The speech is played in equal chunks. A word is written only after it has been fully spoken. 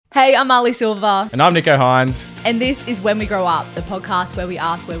Hey, I'm Marley Silver. And I'm Nico Hines. And this is When We Grow Up, the podcast where we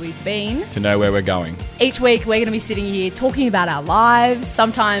ask where we've been To know where we're going. Each week, we're going to be sitting here talking about our lives.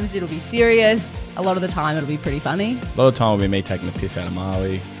 Sometimes it'll be serious. A lot of the time, it'll be pretty funny. A lot of the time will be me taking the piss out of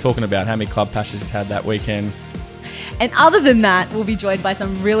Marley, talking about how many club passes he's had that weekend. And other than that, we'll be joined by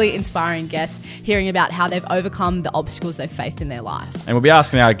some really inspiring guests, hearing about how they've overcome the obstacles they've faced in their life. And we'll be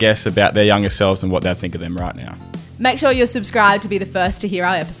asking our guests about their younger selves and what they think of them right now. Make sure you're subscribed to be the first to hear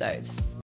our episodes.